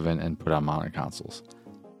 97 and put on modern consoles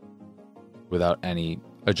without any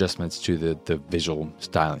adjustments to the visual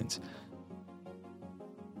stylings.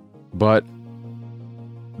 But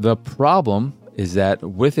the problem is that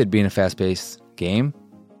with it being a fast-paced game,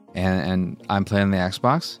 and I'm playing on the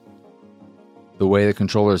Xbox, the way the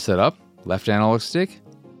controller is set up, left analog stick,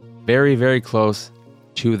 very, very close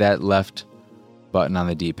to that left button on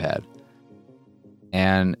the D-pad.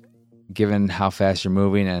 And given how fast you're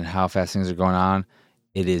moving and how fast things are going on,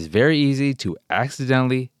 it is very easy to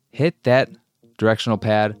accidentally hit that directional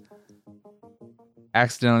pad,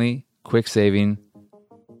 accidentally quick saving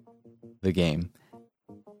the game.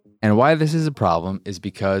 And why this is a problem is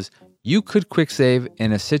because you could quick save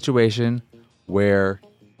in a situation where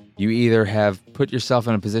you either have put yourself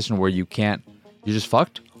in a position where you're just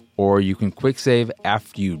fucked, or you can quick save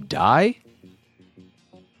after you die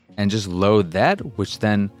and just load that, which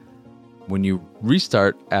then when you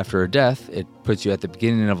restart after a death, it puts you at the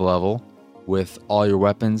beginning of a level with all your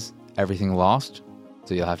weapons, everything lost.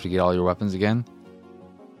 So you'll have to get all your weapons again.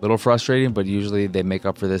 Little frustrating, but usually they make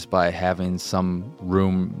up for this by having some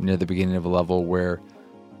room near the beginning of a level where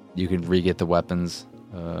you can re-get the weapons.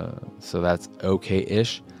 So that's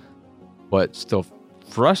okay-ish, but still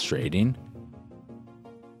frustrating.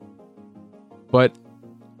 But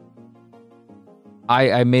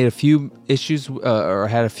I made a few issues or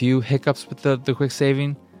had a few hiccups with the quick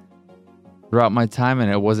saving throughout my time,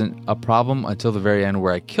 and it wasn't a problem until the very end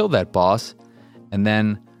where I killed that boss. And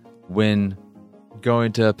then when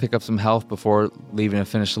going to pick up some health before leaving to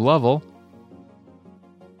finish the level,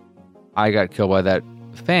 I got killed by that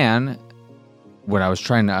fan when I was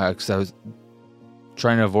trying to, because I was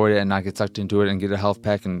trying to avoid it and not get sucked into it and get a health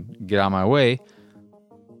pack and get on my way.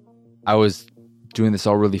 I was doing this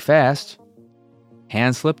all really fast,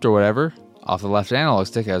 hand slipped or whatever, off the left analog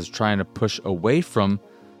stick. I was trying to push away from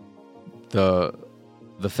the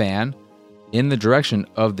fan in the direction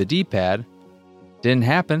of the D-pad. Didn't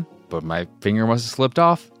happen, but my finger must have slipped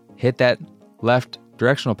off, hit that left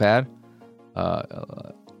directional pad,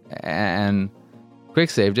 and quick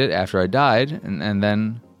saved it after I died, and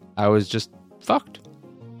then I was just fucked.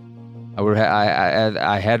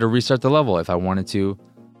 I had to restart the level if I wanted to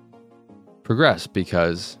progress,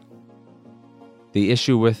 because the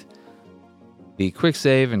issue with the quick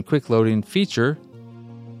save and quick loading feature,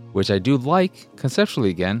 which I do like conceptually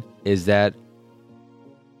again, is that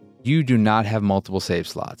you do not have multiple save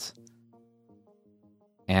slots.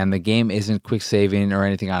 And the game isn't quick saving or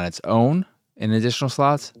anything on its own in additional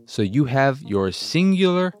slots. So you have your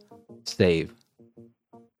singular save.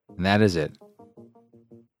 And that is it.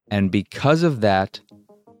 And because of that,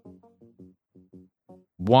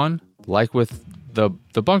 one, like with the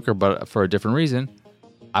bunker, but for a different reason,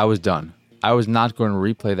 I was done. I was not going to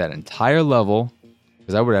replay that entire level,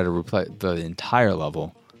 because I would have to replay the entire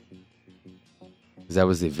level, because that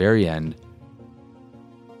was the very end,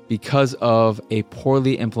 because of a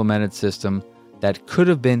poorly implemented system that could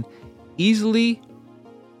have been easily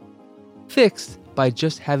fixed by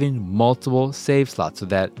just having multiple save slots, so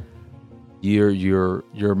that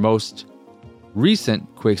your most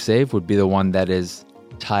recent quick save would be the one that is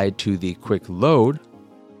tied to the quick load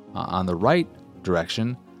on the right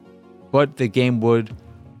direction, but the game would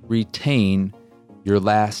retain your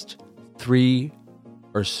last 3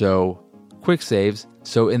 or so quick saves.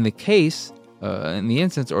 So in the case, in the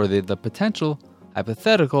instance, or the potential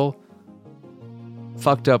hypothetical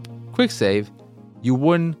fucked up quick save, you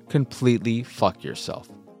wouldn't completely fuck yourself.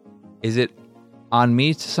 Is it on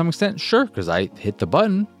me to some extent? Sure, because I hit the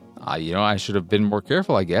button. I should have been more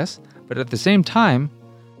careful, I guess. But at the same time,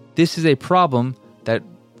 this is a problem that,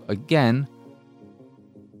 again,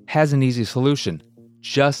 has an easy solution.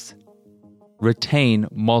 Just retain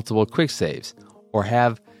multiple quick saves, or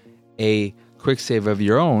have a quick save of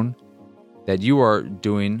your own that you are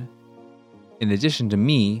doing in addition to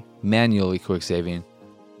me manually quick saving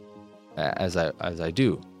as I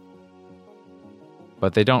do.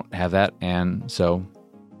 But they don't have that, and so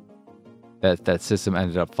that system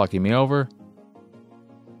ended up fucking me over,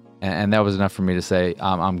 and that was enough for me to say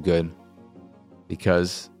I'm good,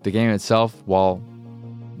 because the game itself, while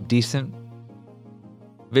decent,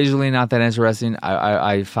 visually not that interesting,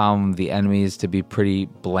 I found the enemies to be pretty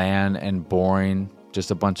bland and boring,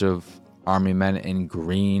 just a bunch of army men in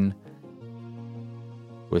green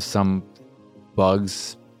with some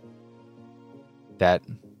bugs that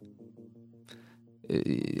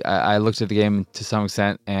I looked at the game to some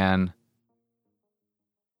extent, and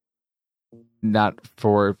not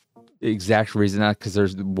for exact reason, not because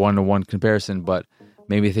there's one-to-one comparison, but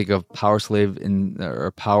made me think of Power Slave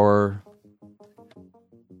or Power.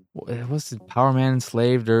 What's it? Power Man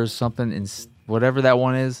Enslaved or something? In whatever that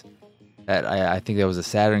one is. That I think that was a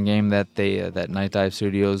Saturn game that that Night Dive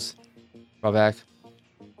Studios brought back.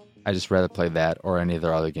 I just rather play that or any of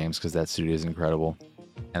their other games, because that studio is incredible.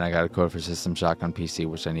 And I got a code for System Shock on PC,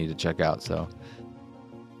 which I need to check out. So,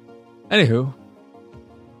 anywho,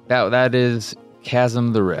 that is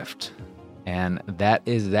Chasm the Rift, and that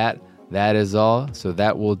is that. That is all. So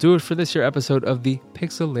that will do it for this year episode of the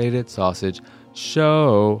Pixelated Sausage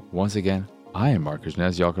Show. Once again, I am Marcus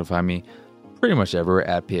Nez. Y'all can find me pretty much everywhere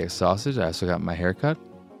at PX Sausage. I also got my hair cut.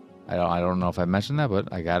 I don't know if I mentioned that,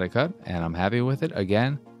 but I got it cut, and I'm happy with it.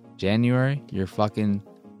 Again, January, you're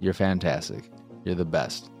fantastic. You're the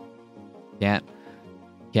best. Can't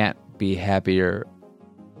be happier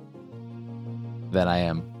than I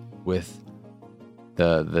am with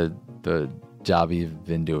the job you've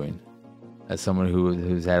been doing. As someone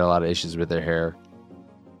who's had a lot of issues with their hair,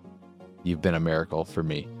 you've been a miracle for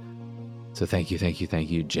me. So thank you,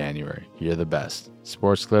 January. You're the best.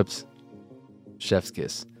 Sports clips, chef's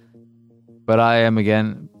kiss. But I am,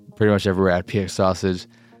 again, pretty much everywhere at PX Sausage.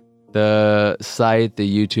 The site,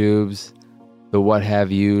 the YouTubes, the what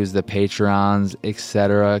have yous, the Patreons,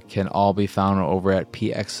 etc. can all be found over at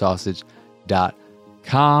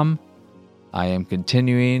pxsausage.com. I am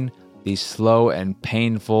continuing the slow and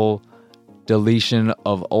painful deletion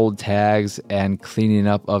of old tags and cleaning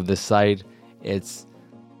up of the site.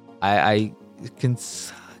 I can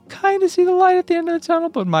kind of see the light at the end of the tunnel,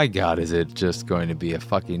 but my God, is it just going to be a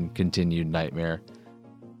fucking continued nightmare.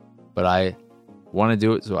 But I want to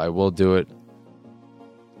do it, so I will do it.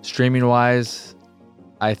 Streaming wise,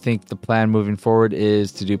 I think the plan moving forward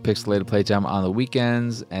is to do Pixelated Playtime on the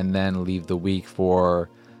weekends and then leave the week for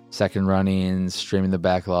second runnings, streaming the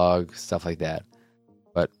backlog, stuff like that.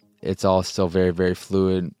 But it's all still very, very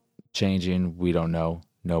fluid, changing. We don't know.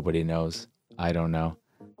 Nobody knows. I don't know.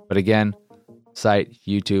 But again, site,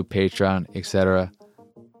 YouTube, Patreon, etc.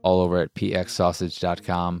 all over at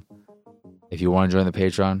pxsausage.com. If you want to join the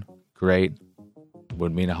Patreon, great.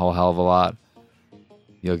 Would mean a whole hell of a lot.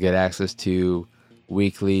 You'll get access to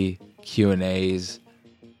weekly Q&As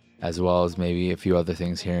as well as maybe a few other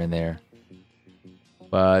things here and there.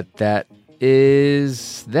 But that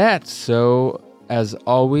is that. So, as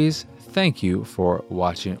always, thank you for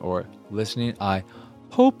watching or listening. I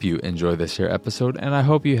hope you enjoy this here episode, and I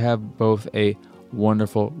hope you have both a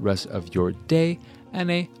wonderful rest of your day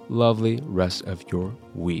and a lovely rest of your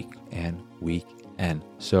week and weekend.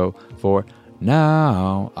 So, for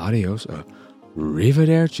now, adios,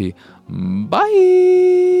 arrivederci, bye.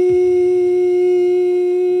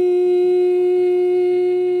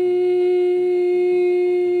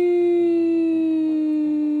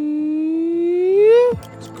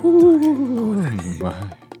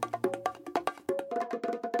 Bye.